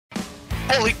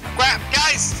Holy crap,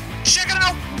 guys! Check it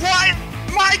out! What?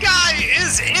 My guy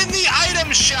is in the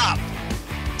item shop!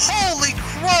 Holy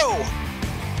crow!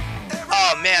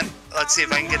 Oh man, let's see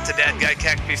if I can get to that guy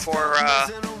Keck before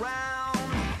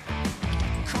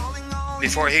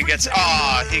he gets.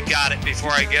 Oh, he got it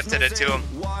before I gifted it to him.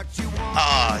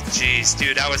 Oh, jeez,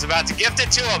 dude, I was about to gift it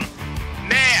to him.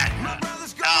 Man,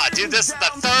 dude, this is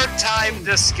the 3rd time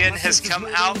this skin has come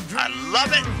out. I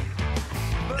love it.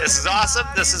 This is awesome.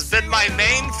 This has been my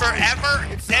main forever.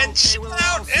 And check it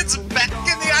out, it's back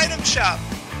in the item shop.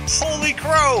 Holy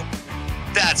crow.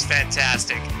 That's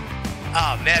fantastic.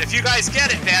 Oh, man, if you guys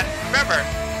get it, man, remember,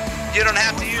 you don't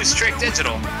have to use Trick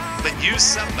Digital, but use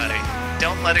somebody.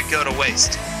 Don't let it go to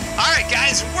waste. All right,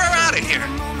 guys, we're out of here.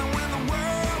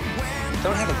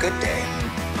 Don't have a good day.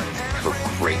 Have a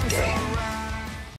great day.